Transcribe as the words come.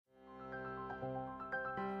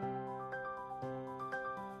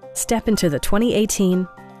Step into the 2018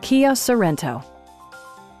 Kia Sorento.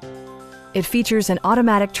 It features an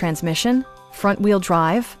automatic transmission, front-wheel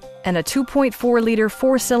drive, and a 2.4-liter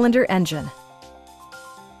four-cylinder engine.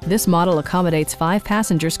 This model accommodates 5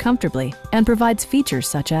 passengers comfortably and provides features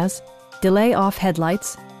such as delay-off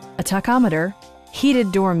headlights, a tachometer,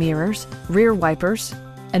 heated door mirrors, rear wipers,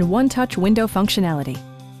 and one-touch window functionality.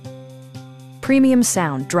 Premium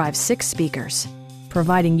sound drives 6 speakers,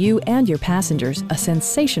 providing you and your passengers a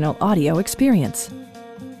sensational audio experience.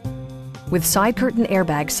 With side curtain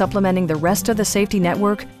airbags supplementing the rest of the safety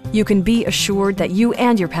network, you can be assured that you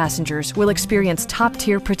and your passengers will experience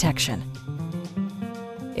top-tier protection.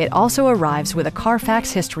 It also arrives with a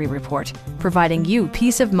Carfax history report, providing you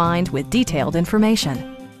peace of mind with detailed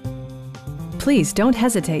information. Please don't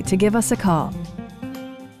hesitate to give us a call.